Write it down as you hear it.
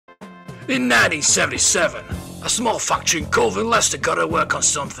In 1977, a small factory in Colvin, Leicester got to work on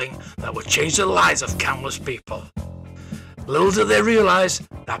something that would change the lives of countless people. Little did they realise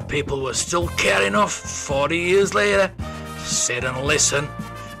that people were still caring enough 40 years later to sit and listen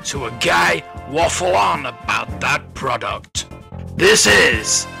to a guy waffle on about that product. This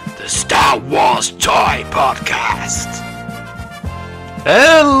is the Star Wars Toy Podcast.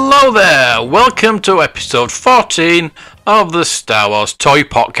 Hello there, welcome to episode 14 of the Star Wars Toy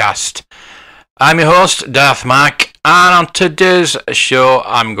Podcast. I'm your host, Darth Mark, and on today's show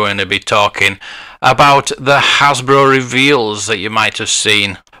I'm going to be talking about the Hasbro reveals that you might have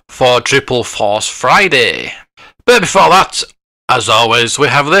seen for Triple Force Friday. But before that, as always, we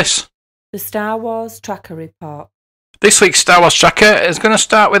have this. The Star Wars Tracker Report. This week's Star Wars Tracker is going to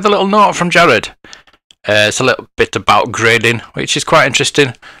start with a little note from Jared. It's a little bit about grading, which is quite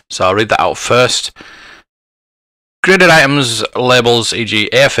interesting, so I'll read that out first. Graded items, labels, e.g.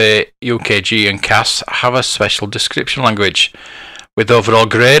 AFA, UKG and CAS have a special description language, with overall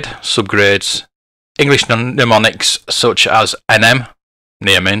grade, subgrades, English mnemonics such as NM,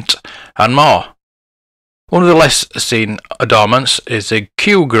 near mint, and more. One of the less seen adornments is a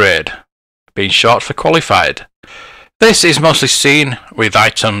Q grade, being short for qualified. This is mostly seen with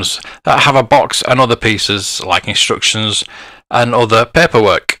items that have a box and other pieces like instructions and other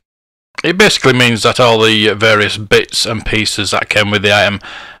paperwork. It basically means that all the various bits and pieces that came with the item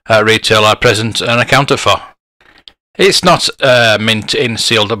at retail are present and accounted for. It's not a mint in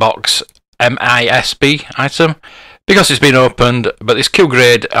sealed box MISB item because it's been opened, but this Q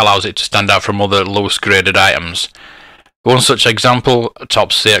grade allows it to stand out from other loose graded items. One such example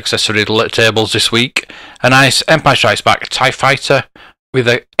tops the accessory tables this week, a nice Empire Strikes Back TIE Fighter with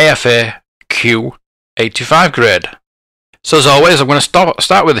a AFA Q85 grade. So as always, I'm going to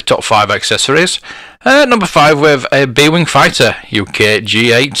start with the top 5 accessories. At number 5 we have a B-Wing Fighter UK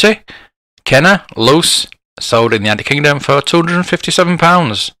G80, Kenner, loose, sold in the United Kingdom for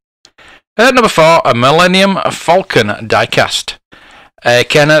 £257. At number 4, a Millennium Falcon diecast, a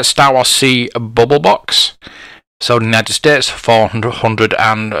Kenner Star Wars C Bubble Box, sold in the United States for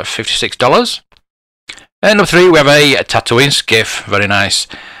 $456. At number 3 we have a Tatooine Skiff, very nice,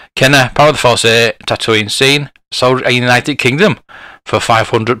 Kenner Power of the Force A Tatooine Scene, sold in the United Kingdom for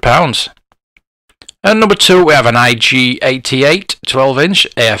 £500. At number 2 we have an IG-88 12-inch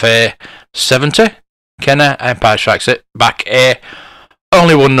AFA 70, Kenner Empire Strikes Back A,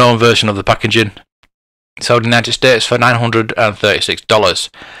 only one known version of the packaging, sold in the United States for $936.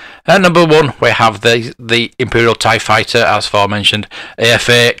 At number 1 we have the Imperial TIE Fighter, as aforementioned,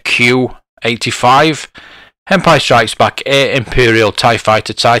 AFA Q85, Empire Strikes Back A Imperial TIE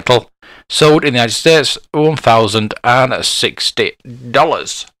Fighter title, sold in the United States for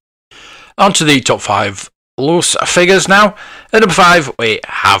 $1,060. On to the top 5 loose figures now. At number 5 we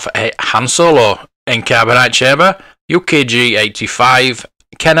have a Han Solo in Carbonite Chamber, UKG 85,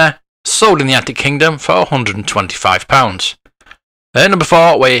 Kenner, sold in the United Kingdom for £125. At number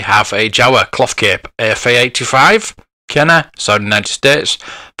 4 we have a Jawa Cloth Cape AFA 85, Kenner, sold in the United States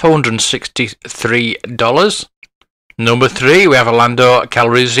for $163. Number 3 we have a Lando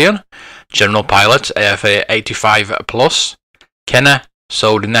Calrissian General Pilot AFA 85 Plus, Kenner,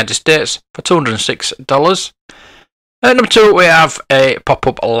 sold in the United States for $206. At number 2 we have a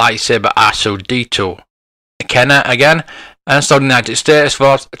pop-up lightsaber R2-D2, Kenner again, and sold in the United States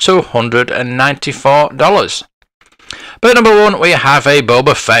for $294. But at number 1 we have a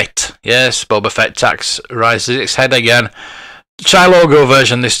Boba Fett. Yes, Boba Fett tax rises its head again. Tri-logo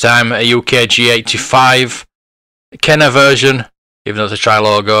version this time, a UKG 85, Kenner version, even though it's a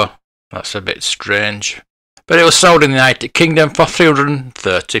tri-logo. That's a bit strange. But it was sold in the United Kingdom for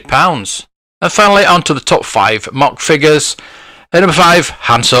 £330. And finally, on to the top 5 mock figures. At number 5,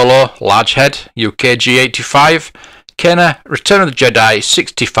 Han Solo, Large Head, UKG 85, Kenner, Return of the Jedi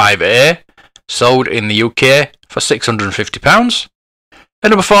 65A, sold in the UK for £650. At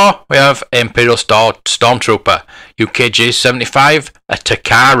number 4, we have Imperial Stormtrooper, UKG 75, a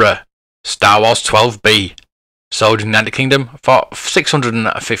Takara, Star Wars 12B, sold in the United Kingdom for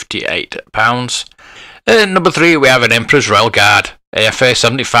 £658. At number 3 we have an Emperor's Rail Guard, AFA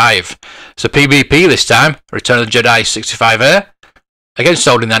 75. It's a PBP this time, Return of the Jedi 65A, again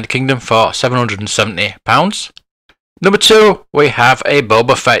sold in the United Kingdom for £770. Number 2 we have a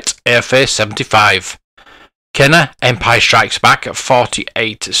Boba Fett AFA 75. Kenner Empire Strikes Back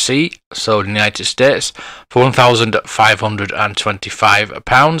 48C, sold in the United States for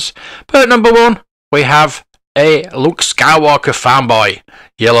 £1,525. But at number 1 we have a Luke Skywalker fanboy,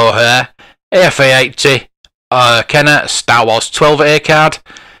 yellow hair, AFA 80, Kenner Star Wars 12A card,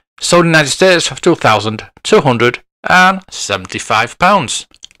 sold in the United States for £2,275.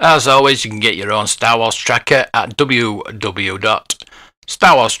 As always, you can get your own Star Wars tracker at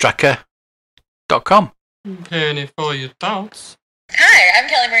www.starwarstracker.com. Penny for your thoughts. Hi, I'm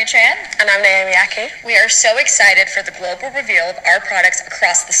Kelly Marie Tran. And I'm Naomi Aki. We are so excited for the global reveal of our products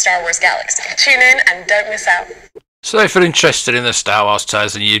across the Star Wars galaxy. Tune in and don't miss out. So if you're interested in the Star Wars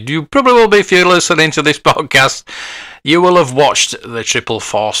ties, and you probably will be if you're listening to this podcast, you will have watched the Triple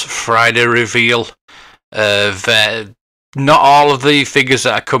Force Friday reveal of not all of the figures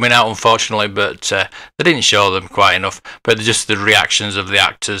that are coming out, unfortunately, but they didn't show them quite enough, but just the reactions of the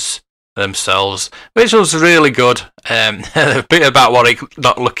actors themselves, which was really good. A bit about Warwick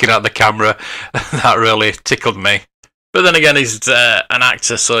not looking at the camera, that really tickled me. But then again, he's an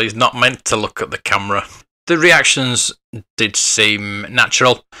actor, so he's not meant to look at the camera. The reactions did seem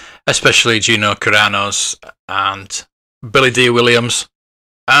natural, especially Gino Carano's and Billy D. Williams.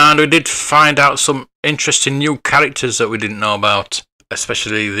 And we did find out some interesting new characters that we didn't know about,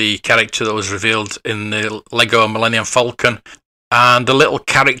 especially the character that was revealed in the Lego Millennium Falcon, and the little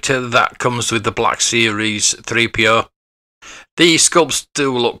character that comes with the Black Series 3PO. The sculpts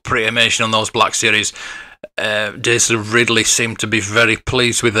do look pretty amazing on those Black Series. Daisy Ridley seemed to be very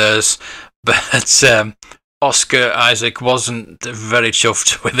pleased with hers, but Oscar Isaac wasn't very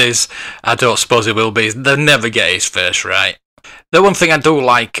chuffed with his. I don't suppose he will be. They'll never get his face right. The one thing I do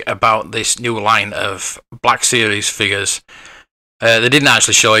like about this new line of Black Series figures, they didn't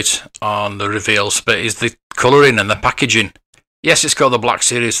actually show it on the reveals, but is the colouring and the packaging. Yes, it's called the Black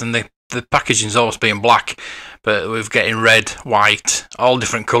Series, and the packaging's always been black, but we're getting red, white, all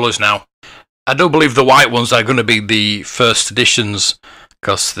different colours now. I do believe the white ones are going to be the first editions,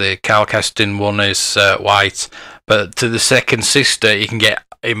 because the Carl Keston one is white, but to the second sister you can get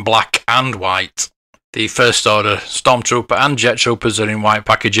in black and white. The First Order Stormtrooper and Jet Troopers are in white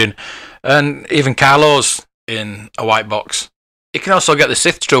packaging, and even Kylo's in a white box. You can also get the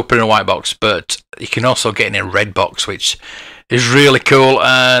Sith Trooper in a white box, but you can also get in a red box, which is really cool,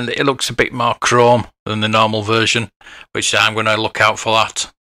 and it looks a bit more chrome than the normal version, which I'm going to look out for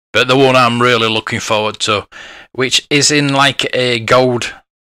that. But the one I'm really looking forward to, which is in like a gold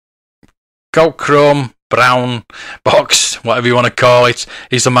chrome, brown box, whatever you want to call it,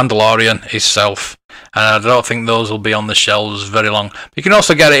 is the Mandalorian himself. And I don't think those will be on the shelves very long. You can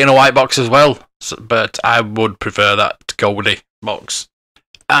also get it in a white box as well, but I would prefer that goldy box.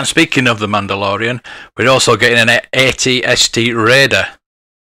 And speaking of the Mandalorian, we're also getting an AT-ST Raider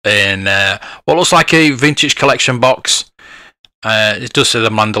in what looks like a vintage collection box. It does say the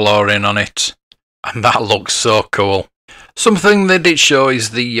Mandalorian on it, and that looks so cool. Something they did show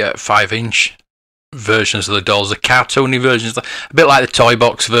is the 5-inch versions of the dolls, the cartoony versions, a bit like the toy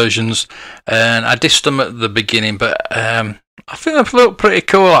box versions. And I dissed them at the beginning, but I think they look pretty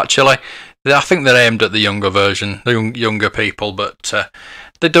cool actually. I think they're aimed at the younger version, the younger people, but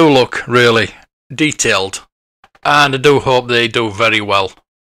they do look really detailed, and I do hope they do very well.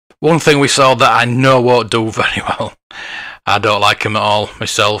 One thing we saw that I know won't do very well, I don't like them at all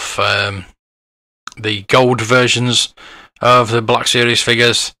myself, the gold versions of the Black Series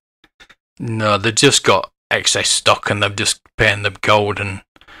figures. No, they've just got excess stock and they've just painted them gold and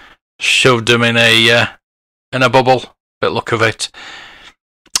shoved them in a bubble. Bit look of it.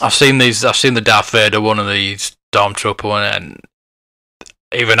 I've seen the Darth Vader one and the Stormtrooper one, and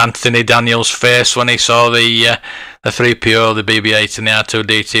even Anthony Daniels' face when he saw the 3PO, the BB-8 and the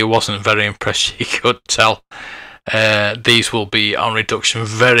R2-D2 wasn't very impressed, you could tell. These will be on reduction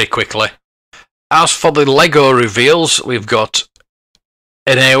very quickly. As for the Lego reveals, we've got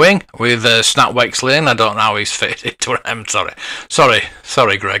an A-Wing with Snap Wexley. I don't know how he's fitted into him,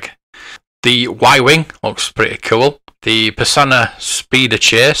 sorry Greg. The Y-Wing looks pretty cool. The Persona Speeder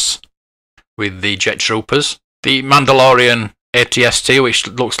Chase with the Jet Troopers. The Mandalorian AT-ST, which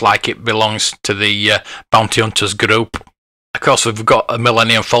looks like it belongs to the Bounty Hunters group. Of course, we've got a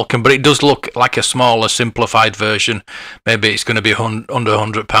Millennium Falcon, but it does look like a smaller, simplified version. Maybe it's going to be under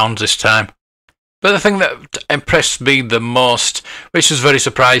 £100 this time. But the thing that impressed me the most, which was very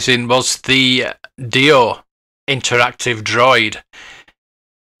surprising, was the Dio interactive droid.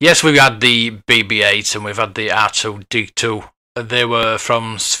 Yes, we've had the BB-8 and we've had the R2-D2. They were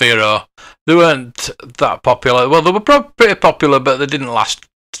from Sphero. They weren't that popular. Well, they were pretty popular, but they didn't last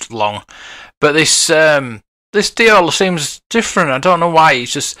long. But this Dio seems different. I don't know why.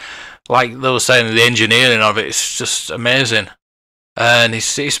 It's just, like they were saying, the engineering of it is just amazing. And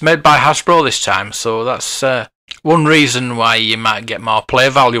it's made by Hasbro this time, so that's one reason why you might get more play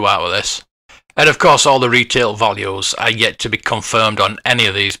value out of this. And of course, all the retail values are yet to be confirmed on any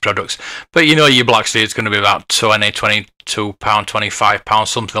of these products. But you know your Black Sea is going to be about £22, £25,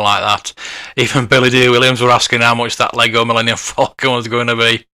 something like that. Even Billy D. Williams were asking how much that Lego Millennium Falcon was going to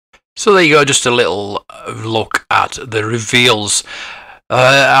be. So there you go, just a little look at the reveals.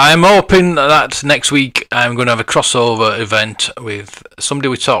 I'm hoping that next week I'm going to have a crossover event with somebody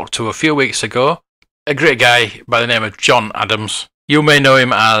we talked to a few weeks ago, a great guy by the name of John Adams. You may know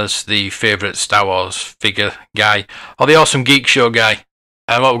him as the favourite Star Wars figure guy, or the Awesome Geek Show guy.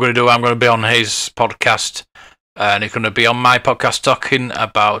 And what we're going to do, I'm going to be on his podcast, and it's going to be on my podcast talking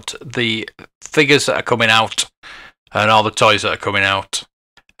about the figures that are coming out, and all the toys that are coming out,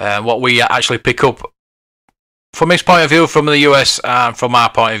 and what we actually pick up from his point of view from the US and from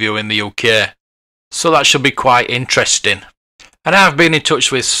our point of view in the UK. So that should be quite interesting. And I've been in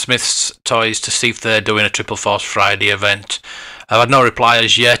touch with Smith's Toys to see if they're doing a Triple Force Friday event. I've had no reply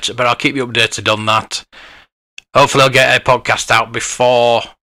as yet, but I'll keep you updated on that. Hopefully I'll get a podcast out before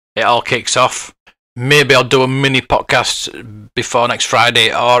it all kicks off. Maybe I'll do a mini podcast before next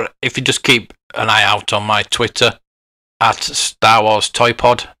Friday, or if you just keep an eye out on my Twitter at Star Wars Toy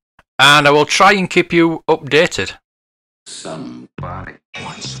Pod, and I will try and keep you updated. Somebody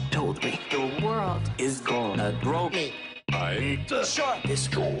once told me the world is gonna grow me. I hate the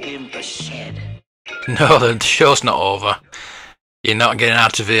sharpest tool in the shed. No, the show's not over. You're not getting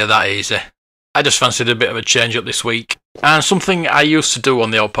out of here that easy. I just fancied a bit of a change up this week. And something I used to do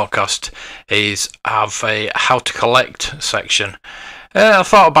on the old podcast is have a how to collect section. I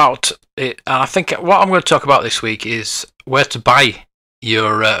thought about it, and I think what I'm going to talk about this week is where to buy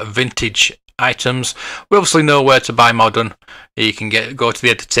your vintage items. We obviously know where to buy modern. You can go to the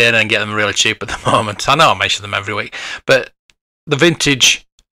Entertainer and get them really cheap at the moment. I know I mention them every week, but the vintage,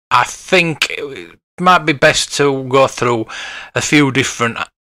 I think it might be best to go through a few different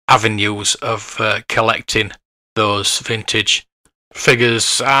avenues of collecting those vintage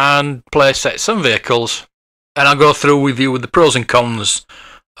figures and playsets and vehicles, and I'll go through with you with the pros and cons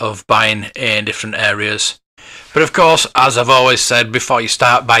of buying in different areas. But of course, as I've always said, before you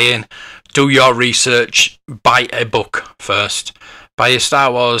start buying, do your research, buy a book first. Buy a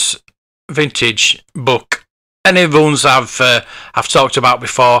Star Wars vintage book. Any of the ones I've talked about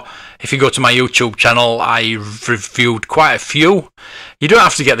before. If you go to my YouTube channel, I reviewed quite a few. You don't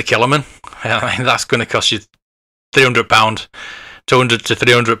have to get the Killerman. I mean, that's going to cost you £300, £200 to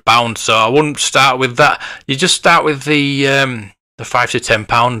 £300. So I wouldn't start with that. You just start with the £5 to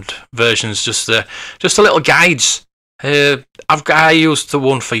 £10 versions, just the little guides. I used the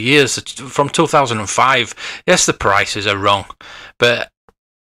one for years from 2005. Yes, the prices are wrong, but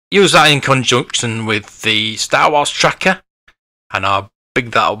use that in conjunction with the Star Wars tracker, and I'll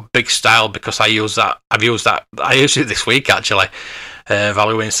big style because I use that. I used it this week actually,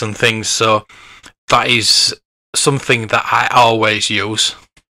 valuing some things. So that is something that I always use.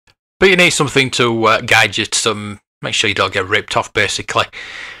 But you need something to guide you to make sure you don't get ripped off, basically.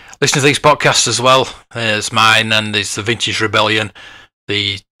 Listen to these podcasts as well. There's mine and there's the Vintage Rebellion.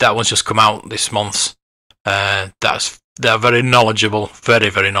 That one's just come out this month. They're very knowledgeable,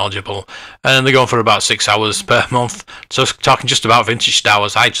 very, very knowledgeable. And they're going for about 6 hours per month. So talking just about vintage Star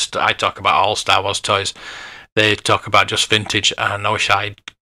Wars. I talk about all Star Wars toys. They talk about just vintage, and I wish I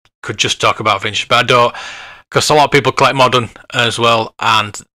could just talk about vintage, but I don't, because a lot of people collect modern as well,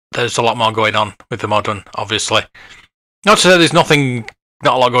 and there's a lot more going on with the modern, obviously. Not to say there's not a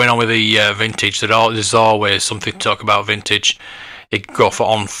lot going on with the vintage. There's always something to talk about vintage. You can go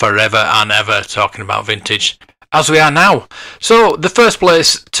on forever and ever talking about vintage, as we are now. So the first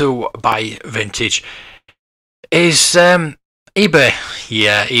place to buy vintage is eBay.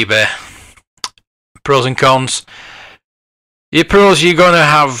 Yeah, eBay. Pros and cons. Your pros, you're going to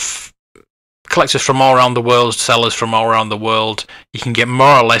have collectors from all around the world, sellers from all around the world. You can get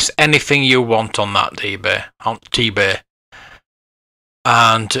more or less anything you want on that eBay, on eBay.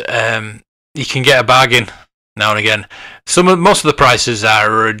 And you can get a bargain now and again. Most of the prices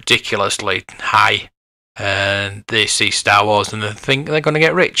are ridiculously high, and they see Star Wars and they think they're going to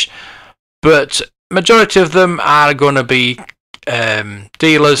get rich. But majority of them are going to be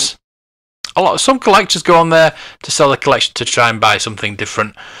dealers. Some collectors go on there to sell the collection to try and buy something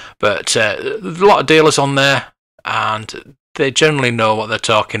different, but there's a lot of dealers on there, and they generally know what they're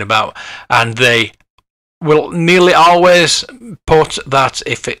talking about, and they will nearly always put that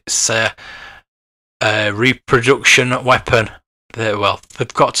if it's a reproduction weapon,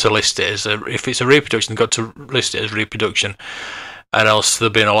 they've got to list it as if it's a reproduction, they've got to list it as reproduction, and else they'll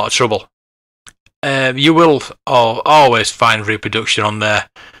be in a lot of trouble. You will always find reproduction on there.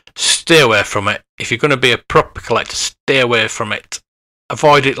 Stay away from it. If you're going to be a proper collector, stay away from it.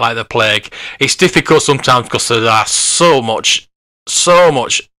 Avoid it like the plague. It's difficult sometimes because there are so much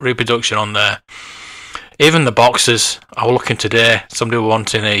reproduction on there. Even the boxes. I was looking today. Somebody was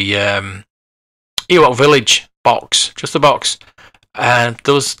wanting a Ewok Village box, just a box, and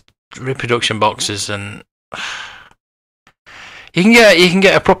there was reproduction boxes, and you can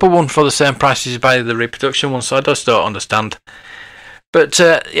get a proper one for the same price as you buy the reproduction one. So I just don't understand. But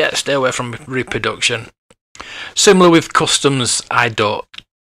yeah, stay away from reproduction. Similar with customs, I don't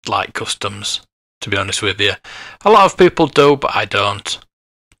like customs, to be honest with you. A lot of people do, but I don't.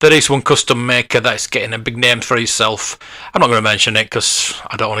 There is one custom maker that's getting a big name for himself. I'm not going to mention it because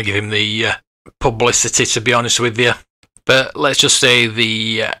I don't want to give him the publicity, to be honest with you. But let's just say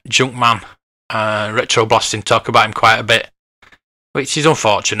the Junkman, Retro Blasting, talk about him quite a bit, which is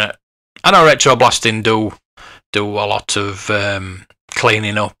unfortunate. I know Retro Blasting do a lot of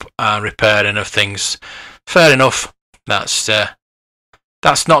cleaning up and repairing of things. Fair enough. That's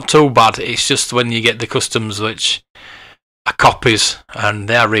not too bad. It's just when you get the customs, which are copies and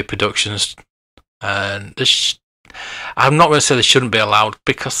they are reproductions, and I'm not going to say they shouldn't be allowed,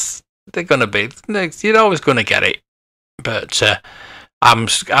 because they're going to be. You're always going to get it, but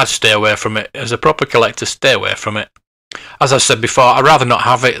I'd stay away from it. As a proper collector, stay away from it. As I said before, I'd rather not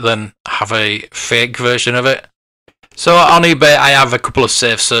have it than have a fake version of it. So on eBay, I have a couple of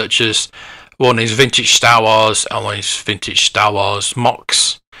safe searches. One is Vintage Star Wars, and one is Vintage Star Wars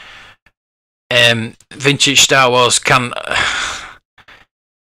Mox. Vintage Star Wars can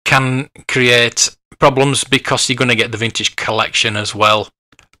create problems because you're going to get the vintage collection as well,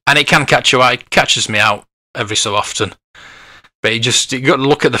 and it can catch you out. It catches me out every so often, but you got to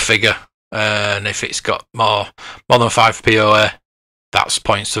look at the figure, and if it's got more than 5 POA, that's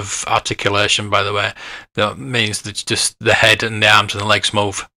points of articulation, by the way. That means that just the head and the arms and the legs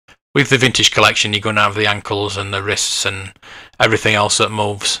move. With the vintage collection, you're going to have the ankles and the wrists and everything else that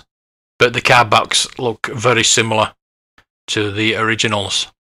moves. But the card backs look very similar to the originals.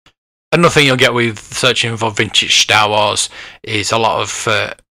 Another thing you'll get with searching for vintage Star Wars is a lot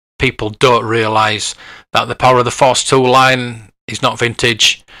of people don't realise that the Power of the Force 2 line is not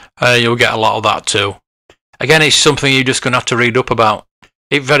vintage. You'll get a lot of that too. Again, it's something you're just going to have to read up about.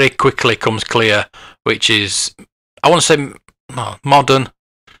 It very quickly comes clear, which is, I want to say, modern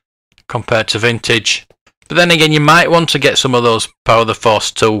compared to vintage. But then again, you might want to get some of those Power of the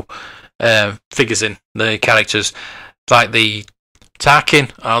Force 2 figures in, the characters, like the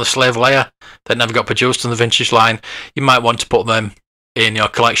Tarkin or the Slave Leia that never got produced in the vintage line. You might want to put them in your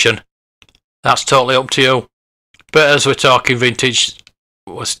collection. That's totally up to you. But as we're talking vintage,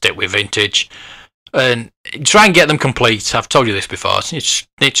 we'll stick with vintage. And try and get them complete. I've told you this before. You just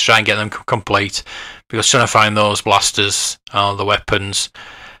need to try and get them complete, because trying to find those blasters or the weapons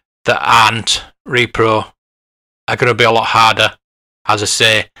that aren't repro are going to be a lot harder. As I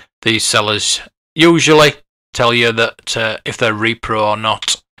say, these sellers usually tell you that if they're repro or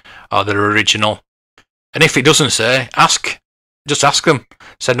not, or they're original. And if it doesn't say, just ask them.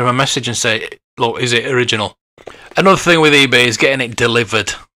 Send them a message and say, look, is it original? Another thing with eBay is getting it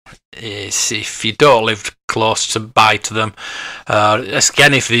delivered. Is if you don't live close to buy to them,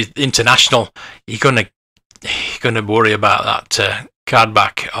 again, if the international, you're gonna worry about that card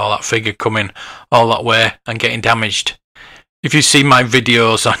back or that figure coming all that way and getting damaged. If you see my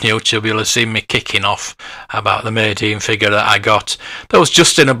videos on YouTube, you'll have seen me kicking off about the made-in figure that I got. That was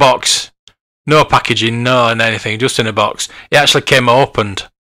just in a box, no packaging, no anything, just in a box. It actually came opened.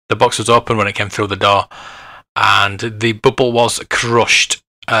 The box was open when it came through the door, and the bubble was crushed.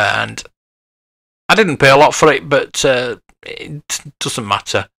 And I didn't pay a lot for it, but it doesn't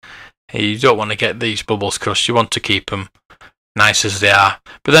matter. You don't want to get these bubbles crushed. You want to keep them nice as they are.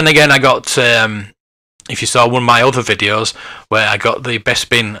 But then again, I got, if you saw one of my other videos where I got the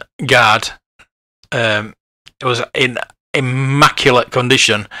Bespin guard, it was in immaculate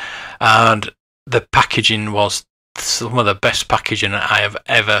condition, and the packaging was some of the best packaging that I have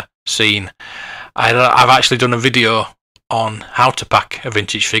ever seen. I've actually done a video on how to pack a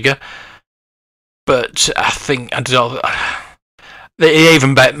vintage figure, but he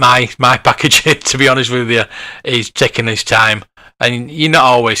even bet my packaging, to be honest with you. He's taking his time, and you're not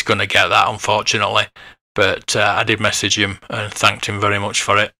always going to get that, unfortunately, but I did message him and thanked him very much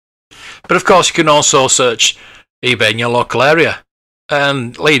for it. But of course, you can also search eBay in your local area,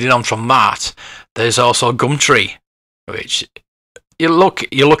 and leading on from that, there's also Gumtree, which you're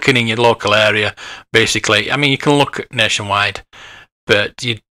looking in your local area, basically. I mean, you can look nationwide, but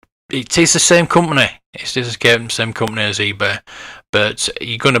it is the same company. It's the same company as eBay, but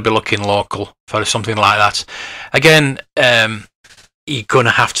you're going to be looking local for something like that. Again, you're going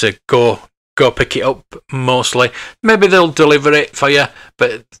to have to go pick it up mostly. Maybe they'll deliver it for you,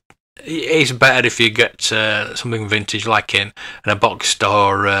 but it's better if you get something vintage, like in a boxed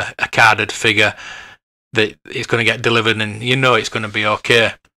or a carded figure, that it's going to get delivered and you know it's going to be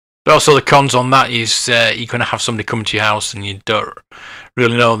okay. But also the cons on that is you're going to have somebody come to your house and you don't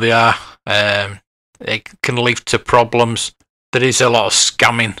really know who they are. It can lead to problems. There is a lot of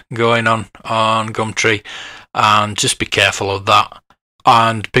scamming going on Gumtree, and just be careful of that.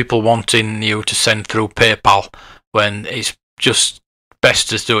 And people wanting you to send through PayPal when it's just best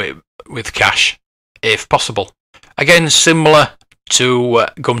to do it with cash, if possible. Again, similar to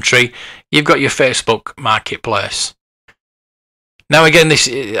Gumtree, you've got your Facebook Marketplace. Now again, this,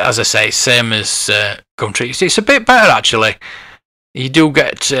 as I say, same as Gumtree. It's a bit better actually. You do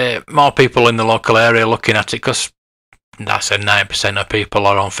get more people in the local area looking at it, because I said 9% of people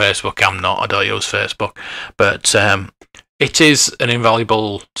are on Facebook. I'm not. I don't use Facebook, but it is an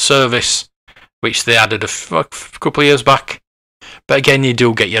invaluable service which they added a couple of years back. But again, you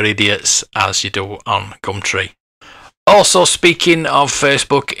do get your idiots as you do on Gumtree. Also, speaking of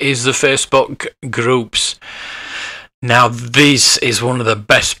Facebook, is the Facebook groups. Now, this is one of the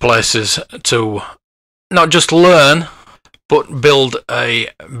best places to not just learn, but build a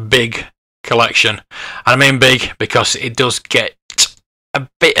big collection. And I mean big because it does get a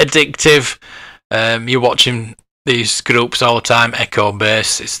bit addictive. You're watching these groups all the time. Echo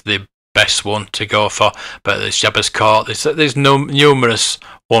Base is the best one to go for, but there's Jabba's Court. There's numerous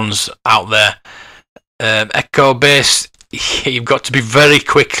ones out there. Echo Base, you've got to be very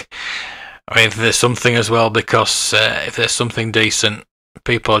quick if there's something as well, because if there's something decent,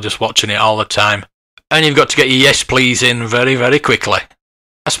 people are just watching it all the time. And you've got to get your yes please in very, very quickly.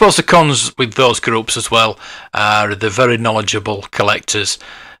 I suppose the cons with those groups as well are the very knowledgeable collectors.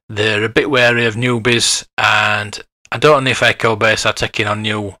 They're a bit wary of newbies, and I don't know if Echo Base are taking on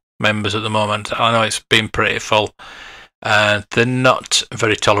new members at the moment. I know it's been pretty full. They're not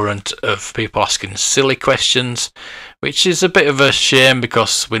very tolerant of people asking silly questions, which is a bit of a shame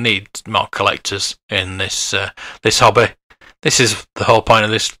because we need more collectors in this hobby. This is the whole point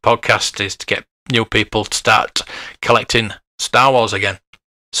of this podcast, is to get new people to start collecting Star Wars again.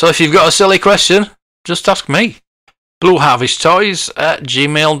 So if you've got a silly question, just ask me.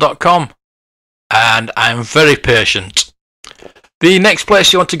 blueharvesttoys@gmail.com, and I'm very patient. The next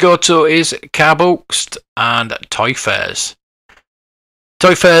place you want to go to is car books and toy fairs.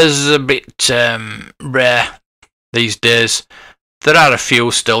 Toy fairs is a bit rare these days. There are a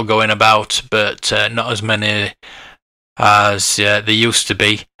few still going about, but not as many as they used to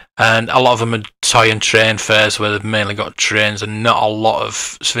be. And a lot of them are toy and train fairs where they've mainly got trains and not a lot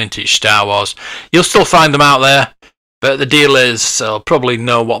of vintage Star Wars. You'll still find them out there, but the dealers will probably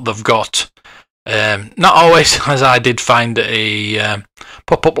know what they've got. Not always, as I did find a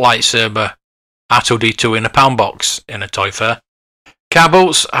pop-up lightsaber R2-D2 in a pound box in a toy fair. Car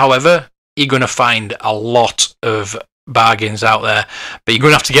boots, however, you're going to find a lot of bargains out there, but you're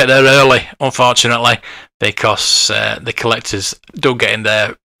going to have to get there early, unfortunately, because the collectors do get in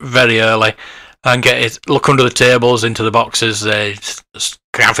there very early and look under the tables, into the boxes, they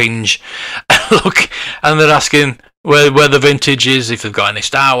scavenge, look, and they're asking where the vintage is, if they've got any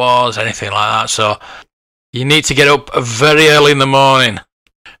Star Wars, anything like that. So you need to get up very early in the morning.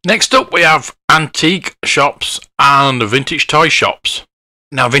 Next up, we have antique shops and vintage toy shops.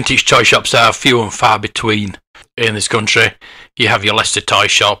 Now, vintage toy shops are few and far between in this country. You have your Leicester Toy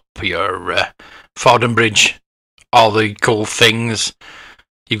Shop, your Fordham Bridge, all the cool things.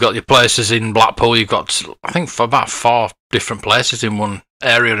 You've got your places in Blackpool. You've got, I think, about 4 different places in one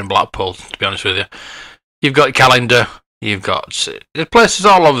area in Blackpool, to be honest with you. You've got Calendar. You've got places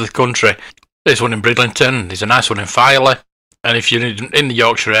all over the country. There's one in Bridlington. There's a nice one in Firely. And if you're in the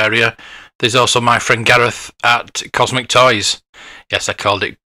Yorkshire area, there's also my friend Gareth at Cosmic Toys. Yes, I called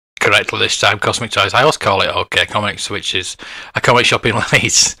it correctly this time, Cosmic Toys. I always call it OK Comics, which is a comic shop in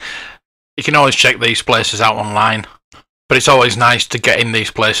Leeds. You can always check these places out online, but it's always nice to get in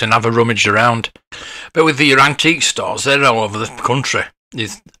these places and have a rummage around. But with your antique stores, they're all over the country.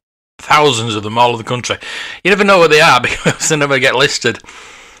 There's thousands of them all over the country. You never know where they are because they never get listed.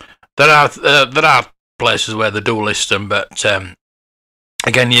 There are places where they do list them, but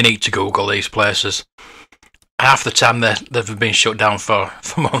again, you need to Google these places. Half the time they've been shut down for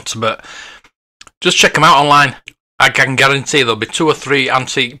months, but just check them out online. I can guarantee there'll be 2 or 3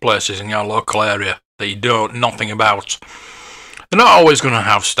 antique places in your local area that you know nothing about. They're not always going to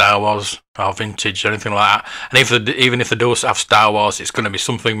have Star Wars or vintage or anything like that. And even if they do have Star Wars, it's going to be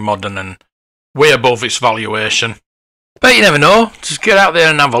something modern and way above its valuation. But you never know. Just get out there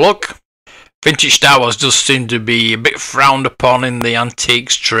and have a look. Vintage Star Wars does seem to be a bit frowned upon in the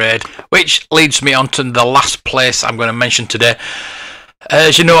antiques trade, which leads me on to the last place I'm going to mention today.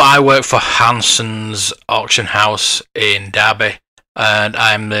 As you know, I work for Hansons Auction House in Derby, and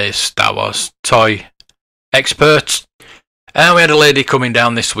I'm the Star Wars toy expert. And we had a lady coming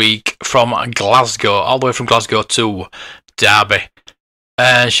down this week from Glasgow, all the way from Glasgow to Derby.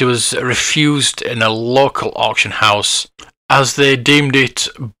 And she was refused in a local auction house as they deemed it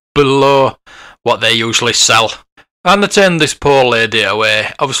below what they usually sell. And they turned this poor lady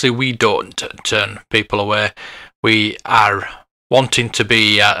away. Obviously, we don't turn people away. We are wanting to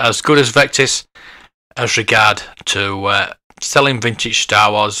be as good as Vectis as regard to selling vintage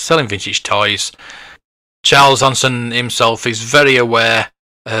Star Wars, selling vintage toys. Charles Hanson himself is very aware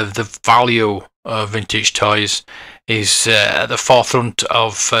of the value of vintage toys. He's at the forefront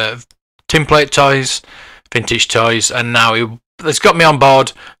of tinplate toys, vintage toys, and now he's got me on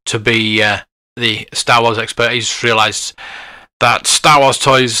board to be the Star Wars expert. He's realised that Star Wars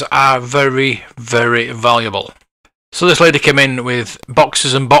toys are very, very valuable. So this lady came in with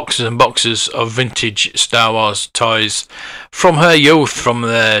boxes and boxes and boxes of vintage Star Wars toys from her youth, from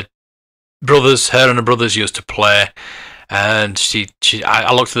the brothers, her and her brothers used to play. And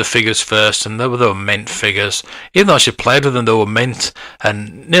I looked at the figures first, and they were mint figures. Even though she played with them, they were mint,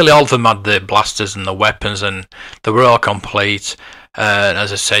 and nearly all of them had the blasters and the weapons, and they were all complete. And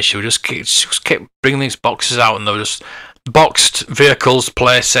as I say, she just kept bringing these boxes out, and they were just boxed vehicles,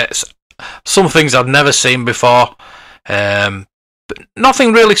 play sets, some things I'd never seen before.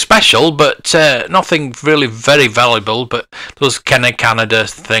 Nothing really special, but nothing really very valuable. But there was Canada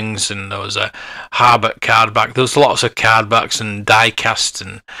things, and there was a Harbert card back. There was lots of card backs and die casts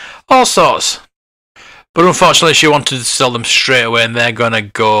and all sorts. But unfortunately, she wanted to sell them straight away, and they're going to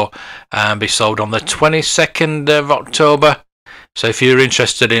go and be sold on the 22nd of October. So if you're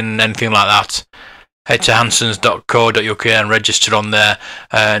interested in anything like that, head to hansons.co.uk and register on there,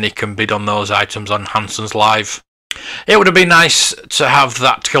 and you can bid on those items on Hansons Live. It would have been nice to have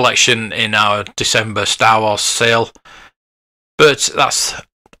that collection in our December Star Wars sale, but that's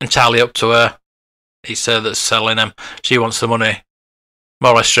entirely up to her. It's her that's selling them. She wants the money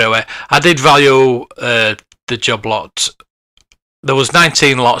more or less straight away. I did value the job lot. There was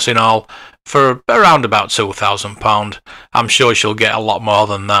 19 lots in all for around about £2,000. I'm sure she'll get a lot more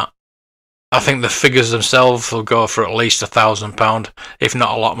than that. I think the figures themselves will go for at least £1,000, if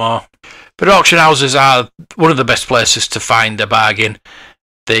not a lot more. But auction houses are one of the best places to find a bargain.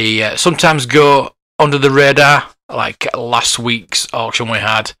 They sometimes go under the radar, like last week's auction we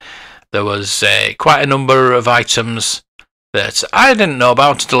had. There was quite a number of items that I didn't know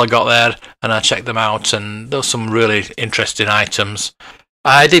about until I got there, and I checked them out, and there were some really interesting items.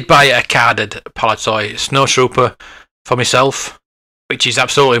 I did buy a carded Palatoy Snowtrooper for myself, which is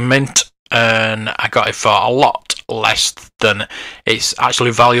absolutely mint, and I got it for a lot less than it's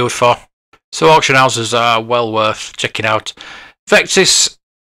actually valued for. So auction houses are well worth checking out. Vectis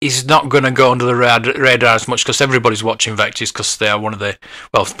is not going to go under the radar as much because everybody's watching Vectis because they are one of the,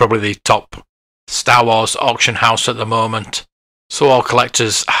 well, probably the top Star Wars auction house at the moment. So all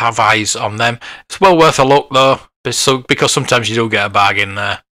collectors have eyes on them. It's well worth a look though, because sometimes you do get a bargain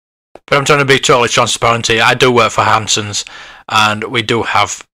there. But I'm trying to be totally transparent here. I do work for Hansons, and we do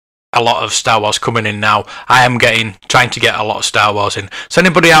have a lot of Star Wars coming in now. I am trying to get a lot of Star Wars in. So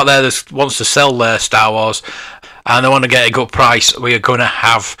anybody out there that wants to sell their Star Wars and they want to get a good price, we are going to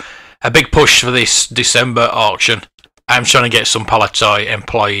have a big push for this December auction. I'm trying to get some Palatoy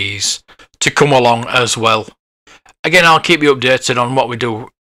employees to come along as well. Again, I'll keep you updated on what we do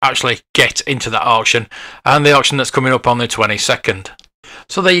actually get into that auction and the auction that's coming up on the 22nd.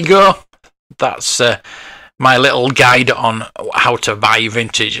 So there you go. That's my little guide on how to buy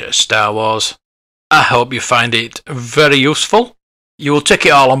vintage Star Wars. I hope you find it very useful. You will take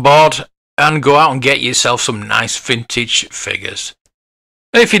it all on board and go out and get yourself some nice vintage figures.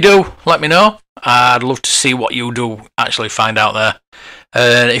 If you do, let me know. I'd love to see what you do actually find out there.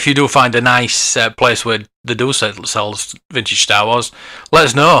 If you do find a nice place where they do sell vintage Star Wars, let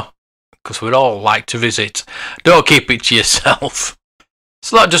us know, because we'd all like to visit. Don't keep it to yourself.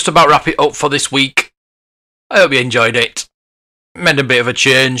 So that just about wrap it up for this week. I hope you enjoyed it. Made a bit of a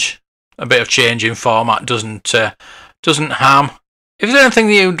change. A bit of change in format doesn't harm. If there's anything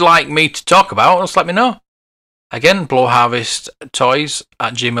that you'd like me to talk about, just let me know. Again,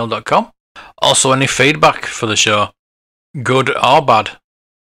 blowharvesttoys@gmail.com. Also, any feedback for the show, good or bad,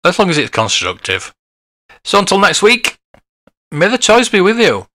 as long as it's constructive. So until next week, may the toys be with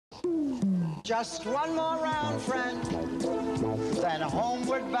you. Just one more round, friend, then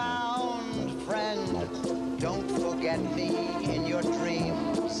homeward bound, friend. Don't forget me in your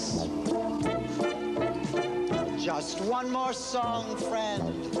dreams. Just one more song, friend,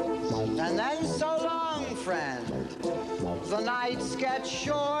 and then so long, friend. The nights get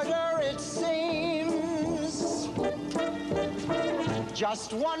shorter, it seems.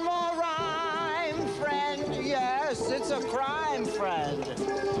 Just one more rhyme, crime, friend. Yes, it's a crime, friend.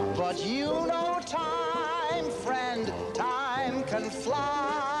 But you know time, friend. Time can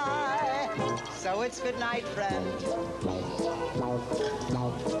fly. So it's good night, friend.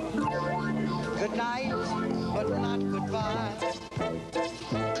 Good night, but not goodbye.